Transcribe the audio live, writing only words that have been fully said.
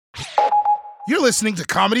You're listening to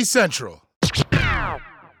Comedy Central.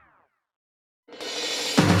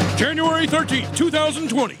 January 13th,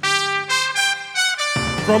 2020.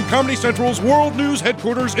 From Comedy Central's World News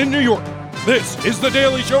headquarters in New York, this is The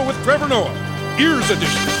Daily Show with Trevor Noah, Ears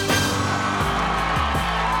Edition.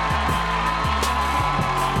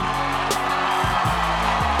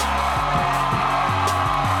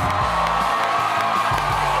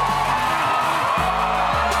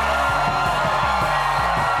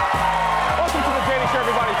 Welcome to The Daily Show,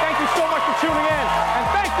 everybody. Thank you so much for tuning in, and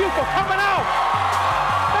thank you for coming out.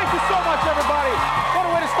 Thank you so much, everybody. What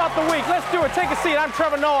a way to start the week. Let's do it. Take a seat. I'm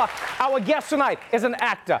Trevor Noah. Our guest tonight is an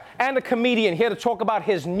actor and a comedian here to talk about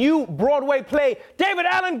his new Broadway play. David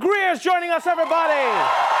Alan Grier is joining us, everybody.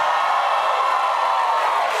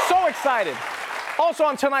 So excited. Also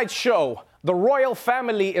on tonight's show, the royal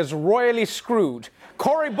family is royally screwed.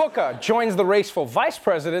 Cory Booker joins the race for vice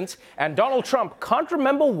president, and Donald Trump can't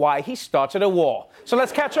remember why he started a war. So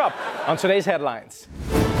let's catch up on today's headlines.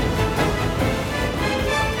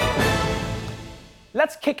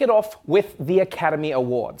 Let's kick it off with the Academy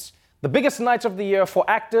Awards, the biggest nights of the year for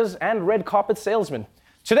actors and red carpet salesmen.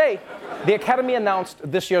 Today, the Academy announced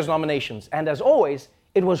this year's nominations, and as always,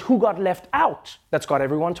 it was who got left out that's got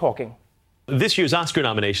everyone talking. This year's Oscar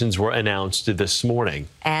nominations were announced this morning.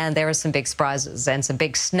 And there were some big surprises and some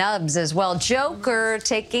big snubs as well. Joker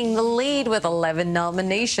taking the lead with 11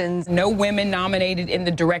 nominations. No women nominated in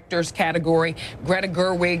the director's category. Greta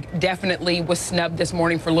Gerwig definitely was snubbed this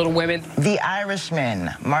morning for Little Women. The Irishman,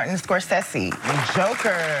 Martin Scorsese.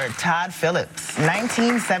 Joker, Todd Phillips.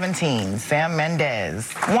 1917, Sam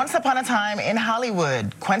Mendes. Once Upon a Time in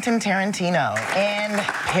Hollywood, Quentin Tarantino. And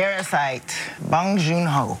Parasite, Bong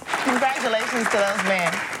Joon-ho. Congratulations to those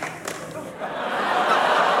men.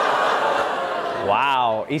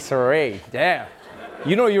 Wow, Issa Rae, damn.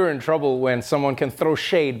 You know you're in trouble when someone can throw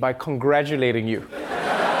shade by congratulating you.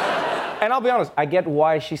 And I'll be honest, I get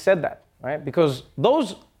why she said that, right? Because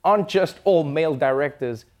those aren't just all male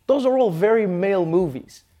directors, those are all very male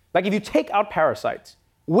movies. Like if you take out Parasite,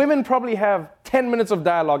 women probably have 10 minutes of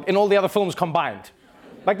dialogue in all the other films combined.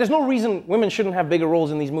 Like, there's no reason women shouldn't have bigger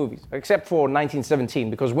roles in these movies, except for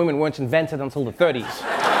 1917, because women weren't invented until the 30s.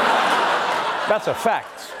 That's a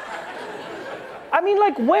fact. I mean,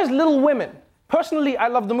 like, where's Little Women? Personally, I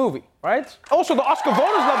love the movie, right? Also, the Oscar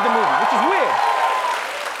voters love the movie, which is weird.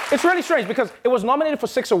 It's really strange because it was nominated for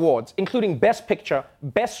 6 awards, including Best Picture,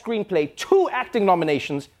 Best Screenplay, 2 acting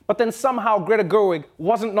nominations, but then somehow Greta Gerwig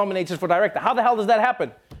wasn't nominated for director. How the hell does that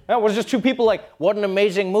happen? It was just 2 people like, what an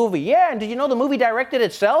amazing movie. Yeah, and did you know the movie directed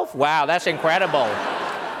itself? Wow, that's incredible.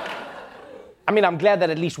 I mean, I'm glad that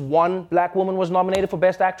at least one black woman was nominated for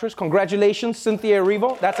Best Actress. Congratulations, Cynthia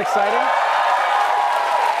Erivo. That's exciting.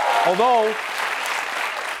 Although,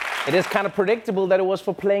 it is kind of predictable that it was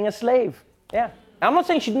for playing a slave. Yeah. I'm not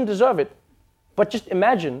saying she didn't deserve it, but just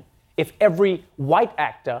imagine if every white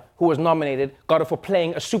actor who was nominated got it for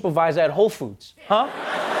playing a supervisor at Whole Foods. Huh?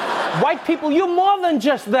 White people, you're more than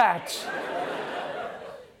just that.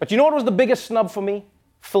 But you know what was the biggest snub for me?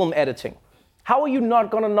 Film editing. How are you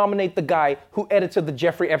not going to nominate the guy who edited the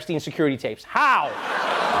Jeffrey Epstein security tapes? How?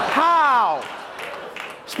 How?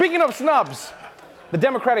 Speaking of snubs, the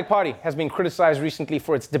Democratic Party has been criticized recently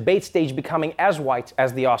for its debate stage becoming as white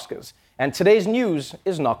as the Oscars. And today's news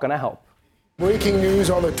is not going to help. Breaking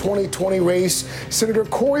news on the 2020 race. Senator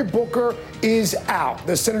Cory Booker is out.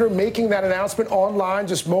 The senator making that announcement online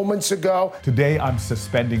just moments ago. Today, I'm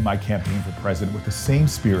suspending my campaign for president with the same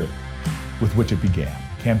spirit with which it began.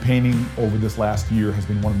 Campaigning over this last year has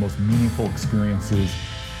been one of the most meaningful experiences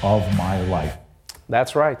of my life.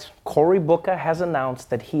 That's right. Cory Booker has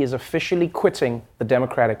announced that he is officially quitting the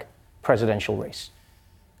Democratic presidential race.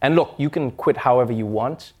 And look, you can quit however you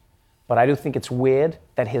want, but I do think it's weird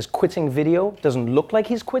that his quitting video doesn't look like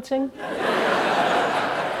he's quitting.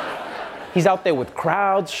 He's out there with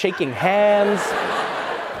crowds, shaking hands.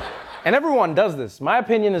 And everyone does this. My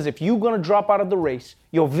opinion is if you're gonna drop out of the race,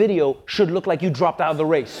 your video should look like you dropped out of the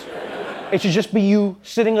race. It should just be you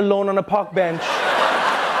sitting alone on a park bench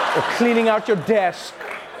or cleaning out your desk.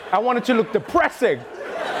 I want it to look depressing.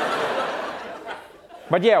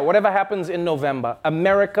 But yeah, whatever happens in November,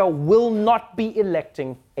 America will not be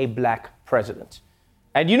electing a black president.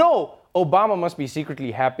 And you know, Obama must be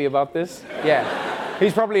secretly happy about this. Yeah,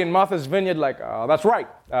 he's probably in Martha's Vineyard like, that's right.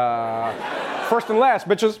 First and last,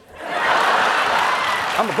 bitches.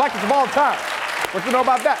 I'm the blackest of all time. What you know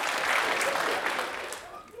about that?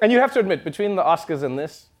 And you have to admit, between the Oscars and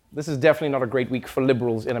this is definitely not a great week for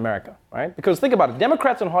liberals in America, right? Because think about it,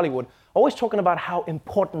 Democrats in Hollywood are always talking about how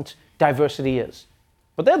important diversity is.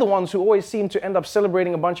 But they're the ones who always seem to end up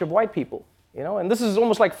celebrating a bunch of white people. You know, and this is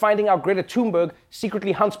almost like finding out Greta Thunberg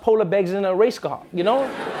secretly hunts polar bears in a race car, you know?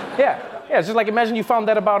 Yeah, it's just like imagine you found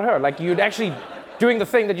that about her. Like you'd actually doing the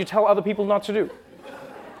thing that you tell other people not to do.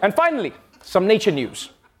 And finally, some nature news.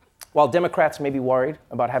 While Democrats may be worried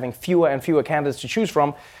about having fewer and fewer candidates to choose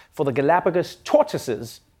from, for the Galapagos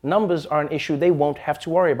tortoises, numbers are an issue they won't have to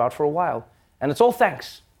worry about for a while. And it's all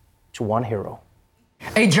thanks to one hero.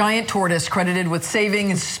 A giant tortoise credited with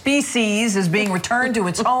saving species is being returned to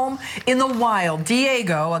its home in the wild.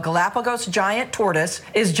 Diego, a Galapagos giant tortoise,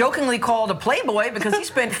 is jokingly called a playboy because he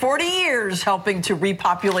spent 40 years helping to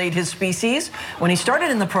repopulate his species. When he started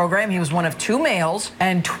in the program, he was one of 2 males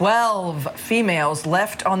and 12 females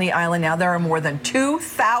left on the island. Now there are more than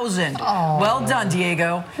 2,000. Well done,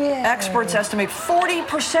 Diego. Yeah. Experts estimate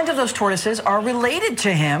 40% of those tortoises are related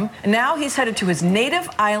to him. Now he's headed to his native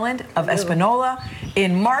island of Espanola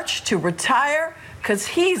in March to retire because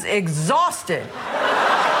he's exhausted.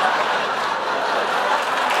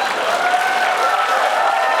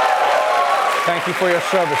 Thank you for your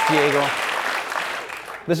service, Diego.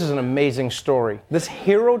 This is an amazing story. This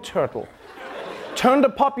hero turtle turned a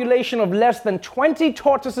population of less than 20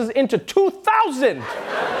 tortoises into 2,000.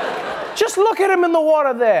 Just look at him in the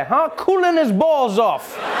water there, huh? Cooling his balls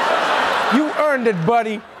off. You earned it,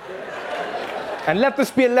 buddy. And let this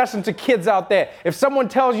be a lesson to kids out there. If someone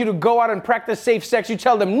tells you to go out and practice safe sex, you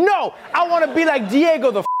tell them, no, I want to be like Diego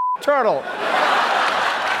the turtle.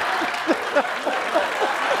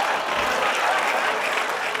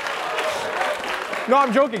 No,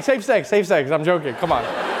 I'm joking. Safe sex, I'm joking. Come on.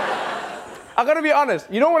 I gotta be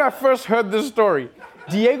honest. You know when I first heard this story,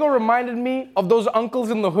 Diego reminded me of those uncles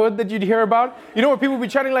in the hood that you'd hear about. You know where people be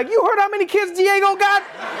chatting like, you heard how many kids Diego got?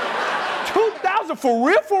 2,000, for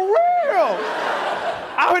real, for real.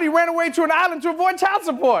 I heard he ran away to an island to avoid child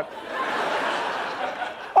support.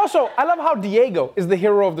 Also, I love how Diego is the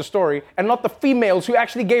hero of the story and not the females who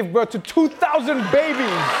actually gave birth to 2,000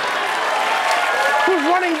 babies. Who's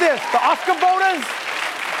running this? The Oscar voters?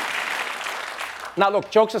 Now look,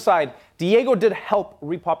 jokes aside, Diego did help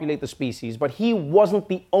repopulate the species, but he wasn't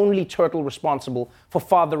the only turtle responsible for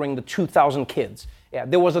fathering the 2,000 kids. Yeah,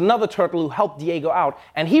 there was another turtle who helped Diego out,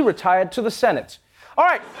 and he retired to the Senate. All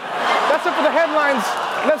right, that's it for the headlines.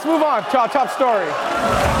 Let's move on to our top story.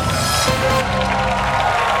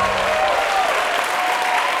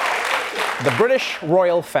 The British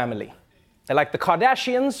royal family. They're like the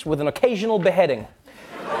Kardashians with an occasional beheading.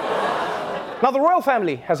 Now, the royal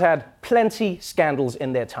family has had plenty scandals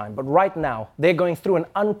in their time, but right now, they're going through an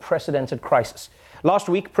unprecedented crisis. Last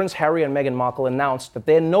week, Prince Harry and Meghan Markle announced that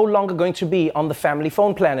they're no longer going to be on the family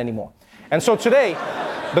phone plan anymore. And so today,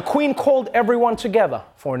 the Queen called everyone together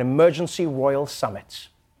for an emergency royal summit.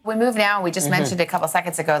 We move now. We just mentioned a couple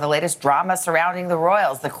seconds ago the latest drama surrounding the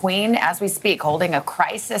royals. The Queen, as we speak, holding a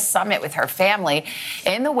crisis summit with her family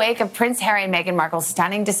in the wake of Prince Harry and Meghan Markle's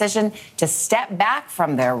stunning decision to step back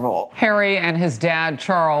from their role. Harry and his dad,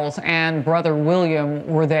 Charles, and brother William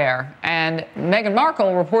were there. And Meghan Markle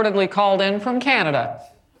reportedly called in from Canada.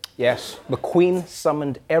 Yes, the Queen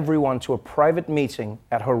summoned everyone to a private meeting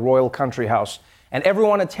at her royal country house. And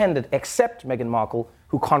everyone attended except Meghan Markle,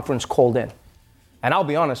 who conference called in. And I'll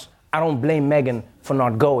be honest, I don't blame Meghan for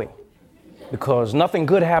not going. Because nothing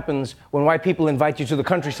good happens when white people invite you to the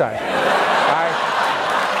countryside. All right?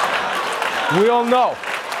 We all know.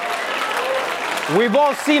 We've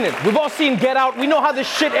all seen it. We've all seen Get Out. We know how this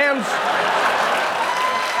shit ends.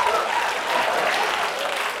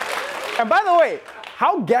 And by the way,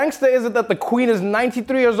 how gangster is it that the Queen is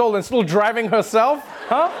 93 years old and still driving herself?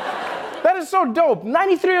 Huh? That is so dope.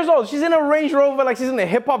 93 years old. She's in a Range Rover like she's in a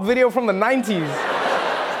hip-hop video from the 90s.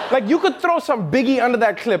 Like, you could throw some Biggie under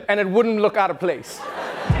that clip and it wouldn't look out of place.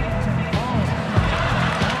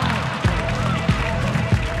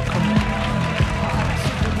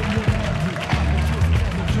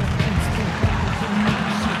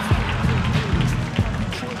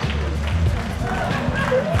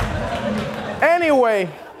 Anyway,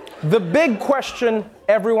 the big question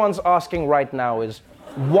everyone's asking right now is,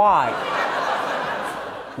 why?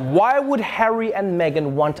 Why would Harry and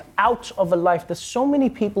Meghan want out of a life that so many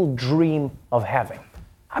people dream of having?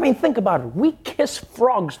 I mean, think about it. We kiss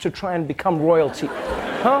frogs to try and become royalty.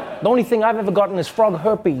 Huh? The only thing I've ever gotten is frog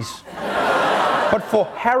herpes. But for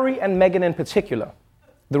Harry and Meghan in particular,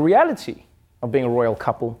 the reality of being a royal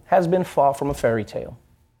couple has been far from a fairy tale.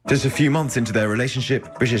 Just a few months into their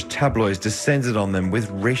relationship, British tabloids descended on them with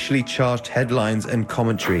racially charged headlines and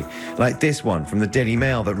commentary, like this one from the Daily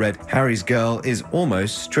Mail that read, "Harry's girl is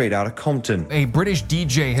almost straight out of Compton." A British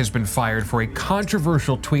DJ has been fired for a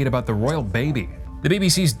controversial tweet about the royal baby. The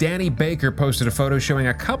BBC's Danny Baker posted a photo showing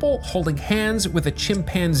a couple holding hands with a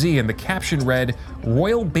chimpanzee, and the caption read,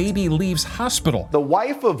 "Royal baby leaves hospital." The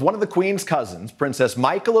wife of one of the Queen's cousins, Princess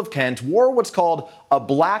Markle of Kent, wore what's called a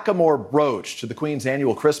blackamoor brooch to the Queen's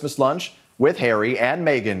annual Christmas lunch with Harry and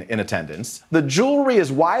Meghan in attendance. The jewelry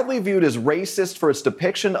is widely viewed as racist for its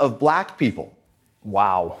depiction of black people.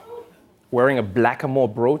 Wow. Wearing a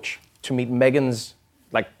blackamoor brooch to meet Meghan's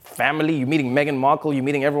family, you're meeting Meghan Markle, you're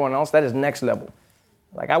meeting everyone else, that is next level.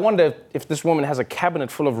 I wonder if this woman has a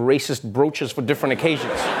cabinet full of racist brooches for different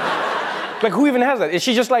occasions. Who even has that? Is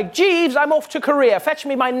she just like, Jeeves, I'm off to Korea. Fetch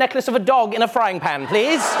me my necklace of a dog in a frying pan,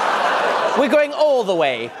 please. We're going all the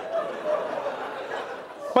way.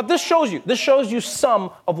 But this shows you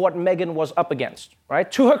some of what Meghan was up against,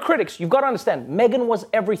 right? To her critics, you've got to understand, Meghan was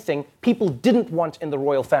everything people didn't want in the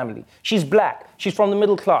royal family. She's black, she's from the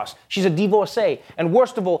middle class, she's a divorcee, and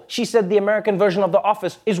worst of all, she said the American version of The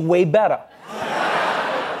Office is way better.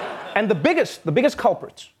 And the biggest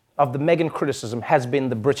culprit of the Meghan criticism has been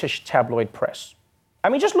the British tabloid press. I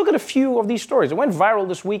mean, just look at a few of these stories. It went viral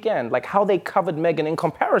this weekend, like how they covered Meghan in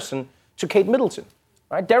comparison to Kate Middleton.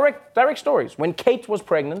 Right? Direct stories. When Kate was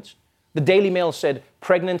pregnant, the Daily Mail said,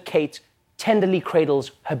 "Pregnant Kate tenderly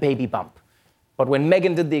cradles her baby bump." But when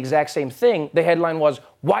Meghan did the exact same thing, the headline was,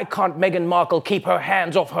 "Why can't Meghan Markle keep her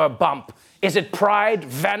hands off her bump? Is it pride,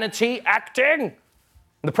 vanity, acting?"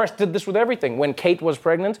 The press did this with everything. When Kate was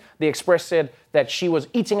pregnant, the Express said that she was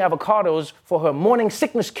eating avocados for her morning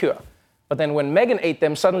sickness cure. But then when Meghan ate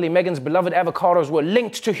them, suddenly Meghan's beloved avocados were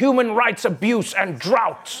linked to human rights abuse and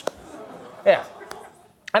drought. Yeah.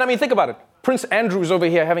 And I mean, think about it. Prince Andrew's over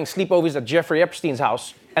here having sleepovers at Jeffrey Epstein's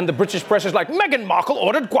house, and the British press is like, Meghan Markle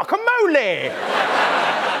ordered guacamole.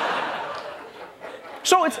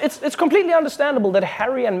 So it's completely understandable that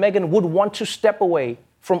Harry and Meghan would want to step away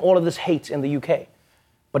from all of this hate in the UK.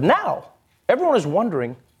 But now, everyone is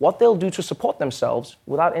wondering what they'll do to support themselves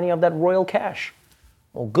without any of that royal cash.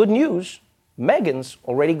 Well, good news, Meghan's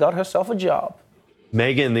already got herself a job.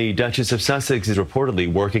 Meghan, the Duchess of Sussex, is reportedly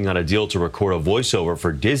working on a deal to record a voiceover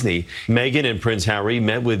for Disney. Meghan and Prince Harry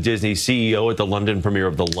met with Disney's CEO at the London premiere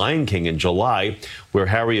of The Lion King in July, where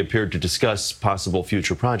Harry appeared to discuss possible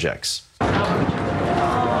future projects.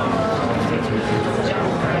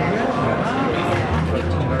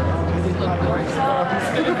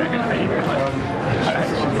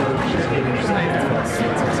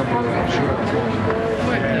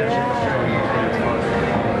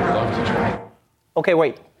 Okay,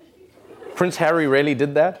 wait. Prince Harry really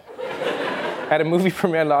did that? At a movie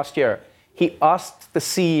premiere last year, he asked the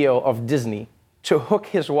CEO of Disney to hook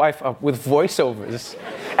his wife up with voiceovers.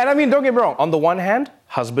 And I mean, don't get me wrong. On the one hand,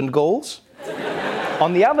 husband goals.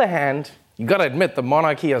 On the other hand, you gotta admit the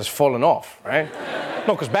monarchy has fallen off, right?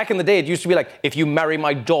 No, because back in the day, it used to be like, if you marry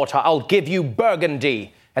my daughter, I'll give you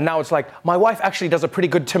Burgundy. And now it's like, my wife actually does a pretty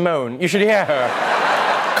good Timon. You should hear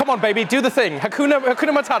her. Come on, baby, do the thing. Hakuna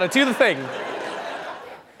Matata, do the thing.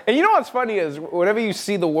 And you know what's funny is, whenever you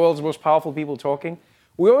see the world's most powerful people talking,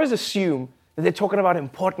 we always assume that they're talking about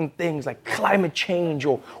important things like climate change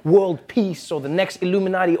or world peace or the next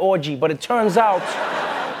Illuminati orgy, but it turns out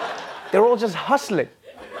they're all just hustling.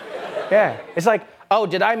 Yeah, it's like, oh,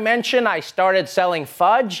 did I mention I started selling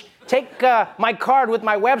fudge? Take my card with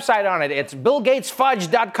my website on it. It's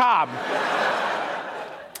BillGatesFudge.com.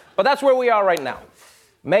 But that's where we are right now.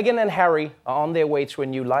 Meghan and Harry are on their way to a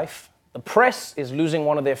new life. The press is losing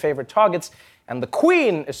one of their favorite targets, and the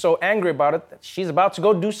Queen is so angry about it that she's about to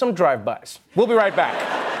go do some drive-bys. We'll be right back.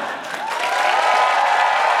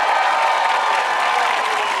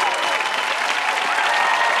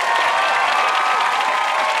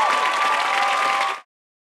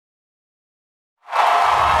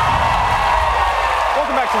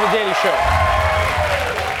 Welcome back to The Daily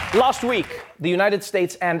Show. Last week, the United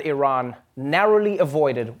States and Iran narrowly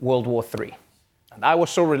avoided World War III. And I was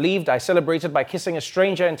so relieved, I celebrated by kissing a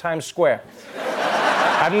stranger in Times Square.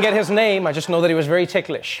 I didn't get his name, I just know that he was very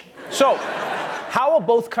ticklish. So, how are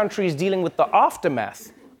both countries dealing with the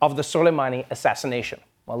aftermath of the Soleimani assassination?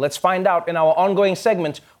 Well, let's find out in our ongoing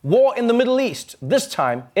segment, War in the Middle East. This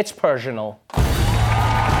time, it's Persianal.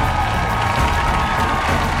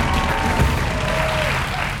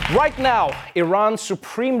 Right now, Iran's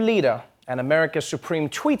supreme leader and America's supreme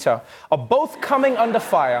tweeter are both coming under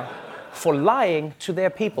fire for lying to their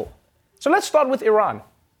people. So let's start with Iran.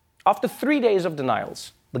 After 3 days of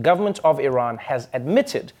denials, the government of Iran has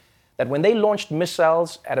admitted that when they launched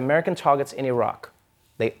missiles at American targets in Iraq,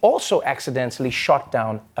 they also accidentally shot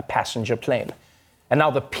down a passenger plane. And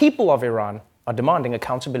now the people of Iran are demanding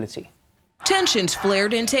accountability. Tensions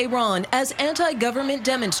flared in Tehran as anti-government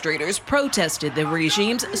demonstrators protested the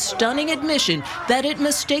regime's stunning admission that it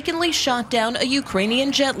mistakenly shot down a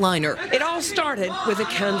Ukrainian jetliner. It all started with a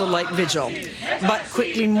candlelight vigil, but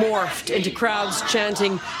quickly morphed into crowds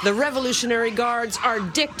chanting, "The Revolutionary Guards are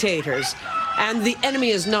dictators, and the enemy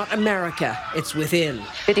is not America, it's within."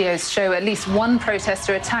 Videos show at least one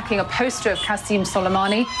protester attacking a poster of Qasem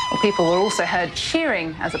Soleimani. People were also heard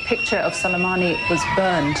cheering as a picture of Soleimani was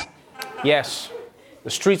burned. Yes,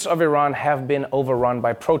 the streets of Iran have been overrun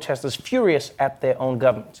by protesters furious at their own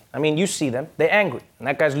government. I mean, you see them, they're angry, and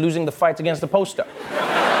that guy's losing the fight against the poster.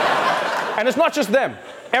 And it's not just them.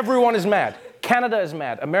 Everyone is mad. Canada is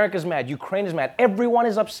mad, America's mad, Ukraine is mad. Everyone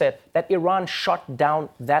is upset that Iran shot down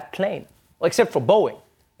that plane. Well, except for Boeing.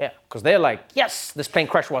 Yeah, because they're like, yes, this plane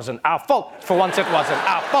crash wasn't our fault. For once it wasn't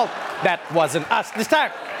our fault. That wasn't us this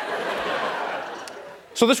time.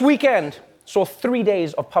 So this weekend saw 3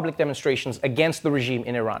 days of public demonstrations against the regime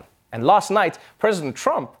in Iran. And last night, President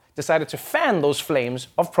Trump decided to fan those flames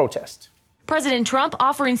of protest. President Trump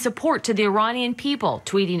offering support to the Iranian people,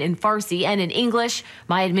 tweeting in Farsi and in English,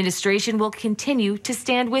 "My administration will continue to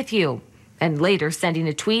stand with you." And later sending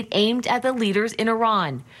a tweet aimed at the leaders in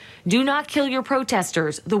Iran. "Do not kill your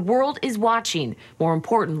protesters. The world is watching. More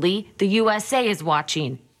importantly, the USA is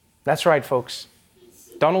watching." That's right, folks.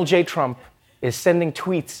 Donald J. Trump is sending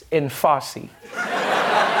tweets in Farsi.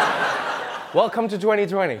 Welcome to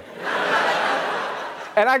 2020.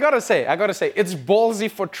 And I gotta say, it's ballsy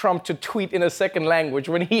for Trump to tweet in a second language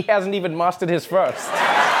when he hasn't even mastered his first.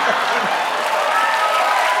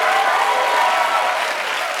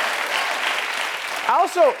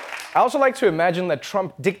 I also like to imagine that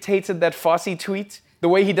Trump dictated that Farsi tweet the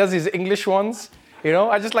way he does his English ones. You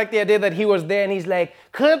know, I just like the idea that he was there and he's like,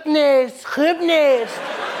 "Khubnis,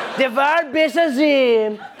 Devar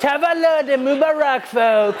Besazim, Tavalad Mubarak,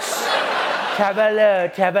 folks.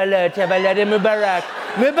 Tavalad Mubarak.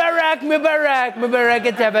 Mubarak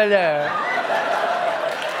and Tavalad."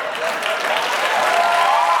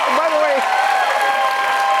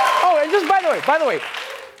 By the way,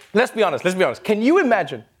 let's be honest. Can you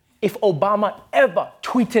imagine if Obama ever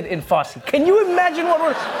tweeted in Farsi? Can you imagine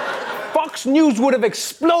Fox News would have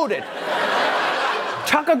exploded.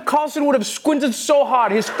 Tucker Carlson would have squinted so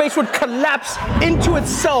hard, his face would collapse into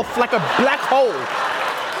itself like a black hole.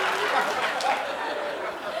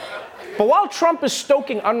 But while Trump is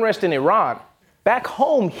stoking unrest in Iran, back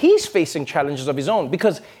home, he's facing challenges of his own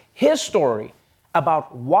because his story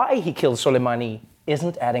about why he killed Soleimani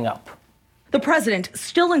isn't adding up. The president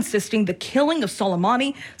still insisting the killing of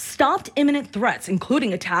Soleimani stopped imminent threats,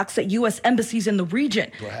 including attacks at U.S. embassies in the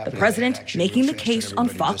region. The president making the case on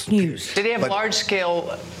Fox News. Did they have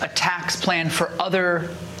large-scale attacks planned for other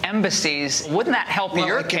embassies? Wouldn't that help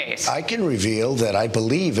your case? I can reveal that I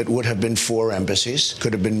believe it would have been 4 embassies,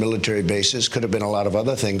 could have been military bases, could have been a lot of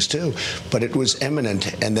other things too. But it was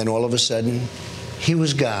imminent, and then all of a sudden, he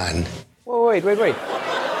was gone. Wait.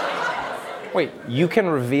 Wait, you can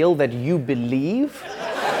reveal that you believe?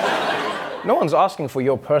 No one's asking for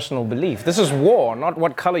your personal belief. This is war, not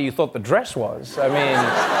what color you thought the dress was. I mean...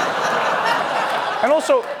 And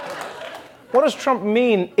also, what does Trump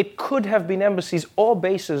mean? It could have been embassies or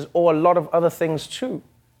bases or a lot of other things too.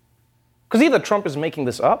 Because either Trump is making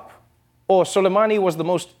this up, or Soleimani was the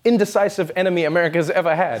most indecisive enemy America's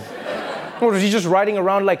ever had. Or is he just riding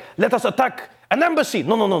around like, let us attack an embassy?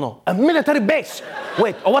 No. A military base.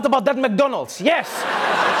 Wait, or what about that McDonald's? Yes.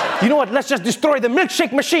 You know what? Let's just destroy the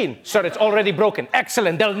milkshake machine. Sir, it's already broken.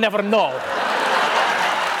 Excellent. They'll never know.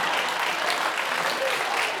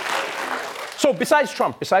 So besides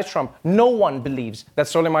Trump, no one believes that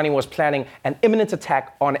Soleimani was planning an imminent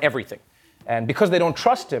attack on everything. And because they don't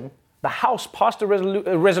trust him, the House passed a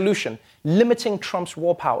resolution limiting Trump's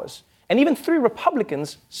war powers. And even 3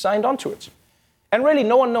 Republicans signed onto it. And really,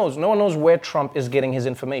 no one knows where Trump is getting his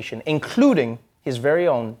information, including his very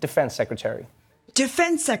own defense secretary.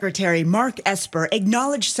 Defense Secretary Mark Esper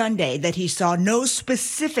acknowledged Sunday that he saw no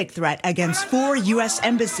specific threat against 4 U.S.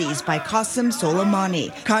 embassies by Qasem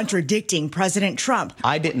Soleimani, contradicting President Trump.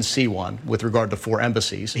 I didn't see one with regard to 4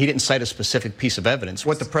 embassies. He didn't cite a specific piece of evidence.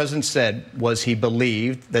 What the president said was he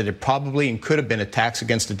believed that it probably and could have been attacks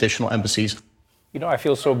against additional embassies. You know, I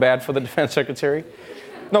feel so bad for the defense secretary.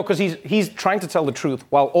 No, because he's trying to tell the truth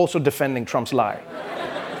while also defending Trump's lie.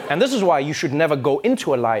 And this is why you should never go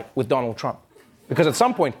into a lie with Donald Trump. Because at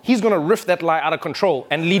some point, he's going to riff that lie out of control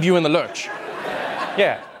and leave you in the lurch.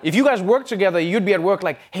 Yeah, if you guys work together, you'd be at work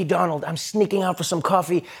like, hey, Donald, I'm sneaking out for some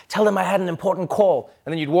coffee. Tell them I had an important call.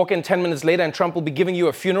 And then you'd walk in 10 minutes later and Trump will be giving you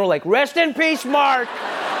a funeral like, rest in peace, Mark.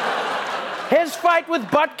 His fight with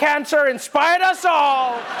butt cancer inspired us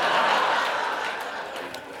all.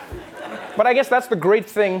 But I guess that's the great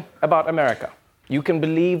thing about America. You can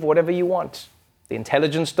believe whatever you want. The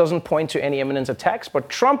intelligence doesn't point to any imminent attacks, but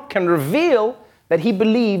Trump can reveal that he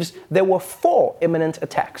believes there were 4 imminent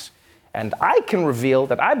attacks. And I can reveal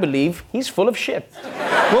that I believe he's full of shit.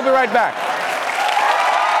 We'll be right back.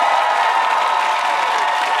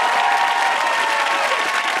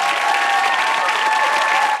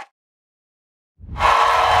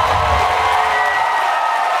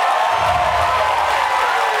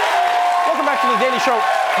 Welcome back to The Daily Show.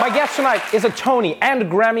 My guest tonight is a Tony and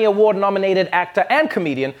Grammy Award-nominated actor and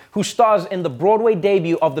comedian who stars in the Broadway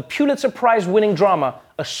debut of the Pulitzer Prize-winning drama,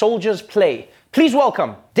 A Soldier's Play. Please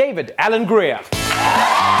welcome David Alan Grier.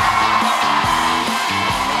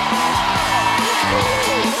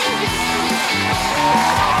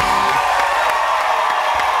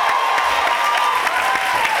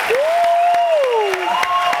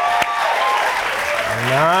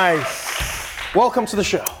 Nice. Welcome to the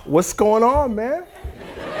show. What's going on, man?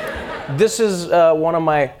 This is one of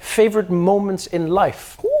my favorite moments in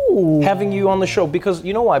life, having you on the show. Because,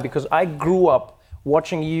 you know why? Because I grew up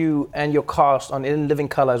watching you and your cast on In Living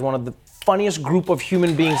Color as one of the funniest group of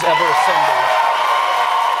human beings ever assembled.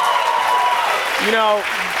 You know,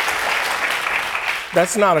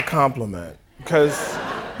 that's not a compliment, because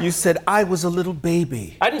you said I was a little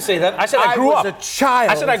baby. I didn't say that. I said I grew up. I was a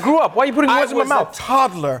child. I said I grew up. Why are you putting words in my mouth? I was a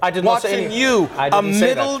toddler. I did not say watching anything. you, I a didn't say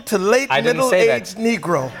middle that. to late I didn't say that. middle-aged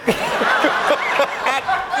Negro.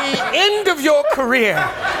 At the end of your career,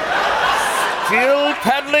 still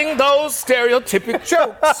peddling those stereotypic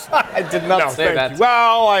jokes. I did not say that. You.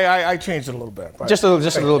 Well, I changed it a little bit. Just a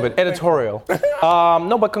little bit. Editorial.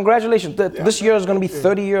 No, but congratulations. This year is going to be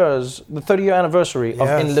 30 years, the 30-year anniversary of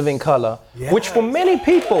In Living Color, which for many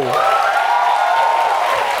people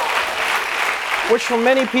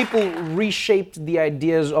reshaped the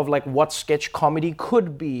ideas of like what sketch comedy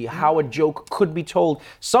could be, how a joke could be told.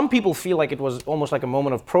 Some people feel like it was almost like a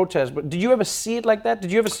moment of protest, but did you ever see it like that?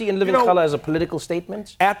 Did you ever see In Living Color as a political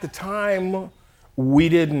statement? At the time, we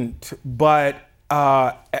didn't, but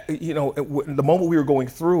the moment we were going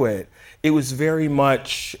through it, it was very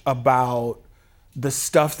much about the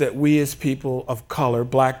stuff that we as people of color,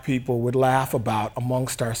 black people, would laugh about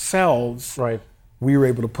amongst ourselves. Right. We were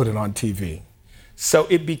able to put it on TV. So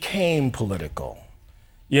it became political.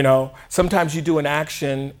 You know, sometimes you do an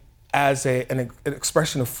action as an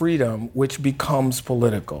expression of freedom, which becomes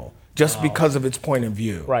political, just because of its point of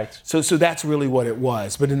view. Right. So that's really what it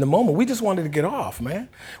was. But in the moment, we just wanted to get off, man.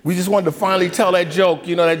 We just wanted to finally tell that joke.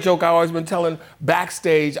 You know, that joke I've always been telling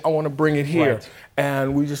backstage, I want to bring it here. Right.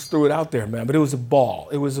 And we just threw it out there, man. But it was a ball.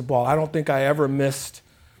 It was a ball. I don't think I ever missed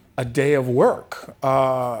a day of work.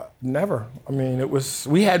 Never. I mean,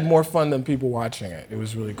 we had more fun than people watching it. It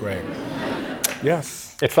was really great.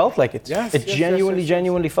 Yes. It felt like it. Yes. It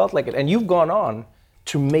genuinely felt like it. And you've gone on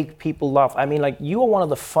to make people laugh. I mean, like, you are one of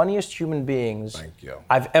the funniest human beings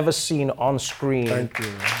I've ever seen on screen. Thank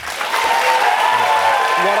you.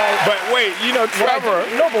 But wait, you know, Trevor.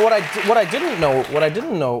 What I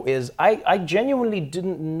didn't know is I genuinely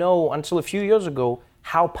didn't know until a few years ago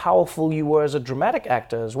how powerful you were as a dramatic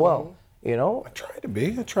actor as well. Mm-hmm. You know, I tried to be.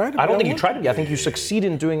 I don't think you tried to be. I think you succeed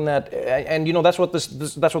in doing that. And you know, that's what this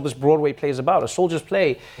Broadway play is about. A Soldier's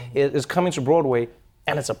Play is coming to Broadway,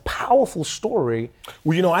 and it's a powerful story.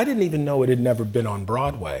 Well, you know, I didn't even know it had never been on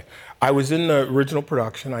Broadway. I was in the original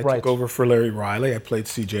production. I took over for Larry Riley. I played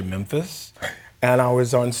C.J. Memphis. And I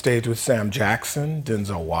was on stage with Sam Jackson,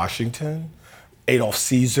 Denzel Washington, Adolph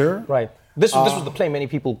Caesar. Right. This was the play many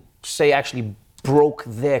people say actually broke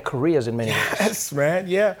their careers in many ways. Yes, man,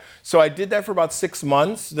 yeah. So I did that for about 6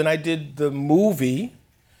 months. Then I did the movie,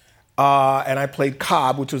 and I played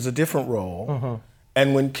Cobb, which was a different role. Mm-hmm.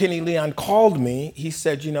 And when Kenny Leon called me, he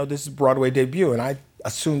said, you know, this is Broadway debut. And I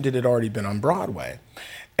assumed it had already been on Broadway.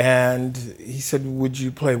 And he said, would you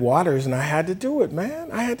play Waters? And I had to do it, man.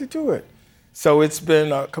 I had to do it. So it's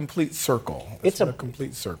been a complete circle. It's a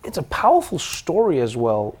complete circle. It's a powerful story as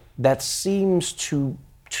well that seems to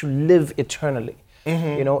live eternally.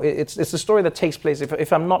 Mm-hmm. You know, it's a story that takes place,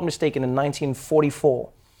 if I'm not mistaken, in 1944.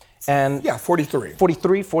 And 43.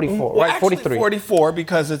 43, 44, mm-hmm. Well, right? 43. 44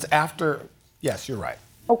 because it's after, yes, you're right.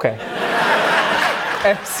 Okay.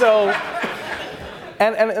 And so,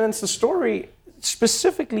 and it's the story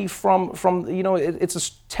specifically from you know, it's a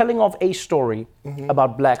telling of a story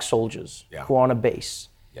about black soldiers who are on a base.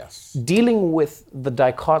 Yes. Dealing with the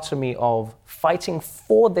dichotomy of fighting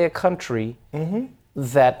for their country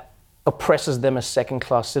that oppresses them as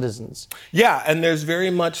second-class citizens. Yeah, and there's very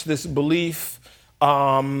much this belief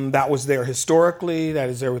that was there historically, that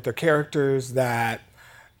is there with their characters, that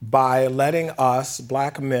by letting us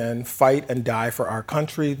black men fight and die for our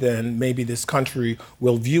country, then maybe this country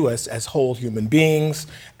will view us as whole human beings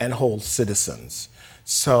and whole citizens.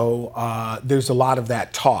 So there's a lot of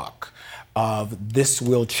that talk of this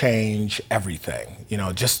will change everything,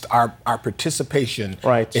 just our participation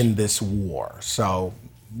in this war. So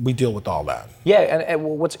we deal with all that. Yeah, and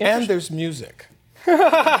what's interesting... And there's music. No,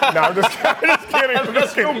 I'm just kidding.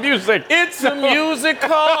 There's no music. It's a musical.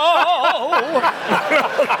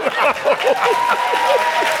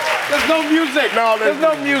 There's no music. No, there's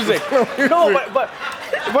no music. No,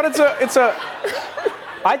 but it's a.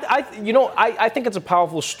 I think it's a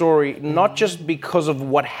powerful story, not just because of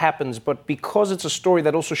what happens, but because it's a story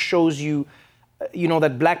that also shows you,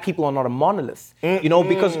 that black people are not a monolith.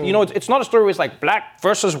 Because it's not a story where it's like black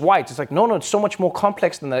versus white. It's like no, it's so much more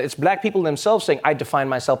complex than that. It's black people themselves saying, "I define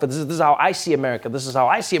myself. This is how I see America. This is how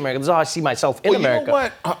I see America. This is how I see myself in America." You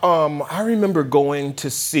know what? I remember going to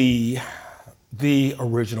see the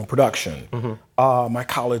original production. My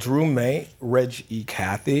college roommate, Reg E.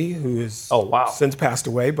 Cathy, who is since passed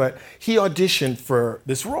away, but he auditioned for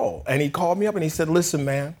this role. And he called me up and he said, "Listen,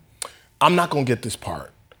 man, I'm not gonna get this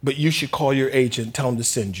part, but you should call your agent, tell him to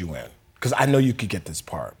send you in, because I know you could get this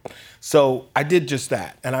part." So I did just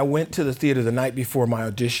that. And I went to the theater the night before my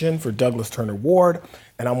audition for Douglas Turner Ward,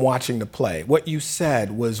 and I'm watching the play. What you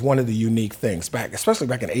said was one of the unique things, especially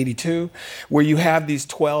back in '82, where you have these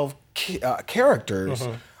 12 characters,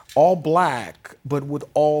 all black, but with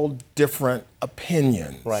all different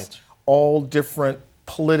opinions, all different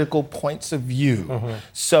political points of view.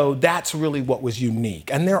 So that's really what was unique.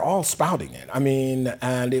 And they're all spouting it. I mean,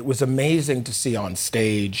 and it was amazing to see on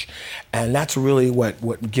stage. And that's really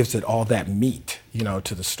what gives it all that meat,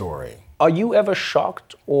 to the story. Are you ever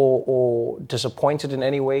shocked or disappointed in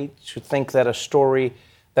any way to think that a story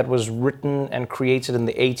that was written and created in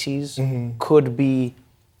the 80s could be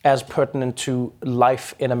as pertinent to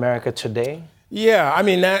life in America today? Yeah, I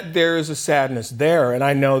mean, there is a sadness there. And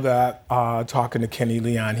I know that talking to Kenny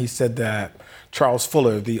Leon, he said that Charles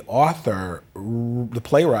Fuller, the author, the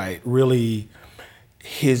playwright, really,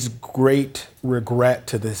 his great regret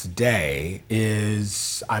to this day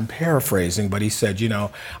is, I'm paraphrasing, but he said,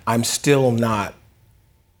 I'm still not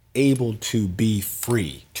able to be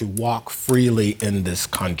free, to walk freely in this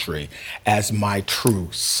country as my true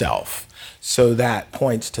self. So that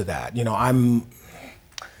points to that.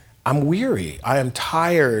 I'm weary. I am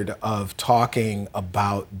tired of talking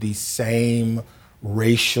about these same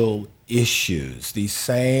racial issues, these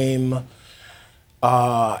same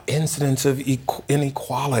incidents of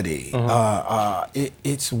inequality.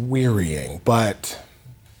 It's wearying, but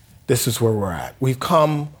this is where we're at. We've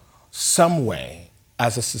come some way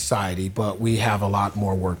as a society, but we have a lot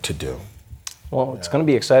more work to do. Well, it's going to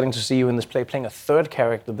be exciting to see you in this play, playing a third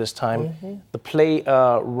character this time. The play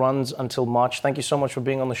runs until March. Thank you so much for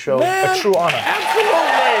being on the show. Man, a true honor. Absolutely.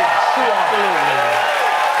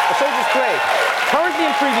 The Soldier's Play, currently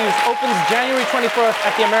in previews, opens January 21st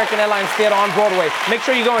at the American Airlines Theater on Broadway. Make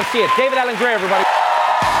sure you go and see it. David Allen Grier, everybody.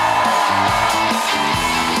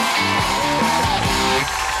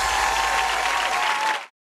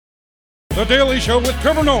 The Daily Show with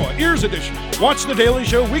Trevor Noah, Ears Edition. Watch The Daily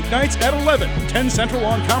Show weeknights at 11, 10 Central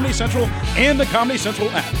on Comedy Central and the Comedy Central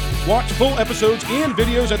app. Watch full episodes and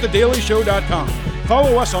videos at thedailyshow.com.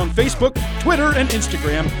 Follow us on Facebook, Twitter, and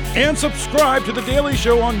Instagram, and subscribe to The Daily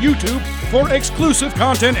Show on YouTube for exclusive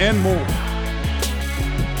content and more.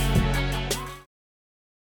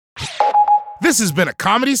 This has been a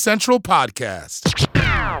Comedy Central podcast.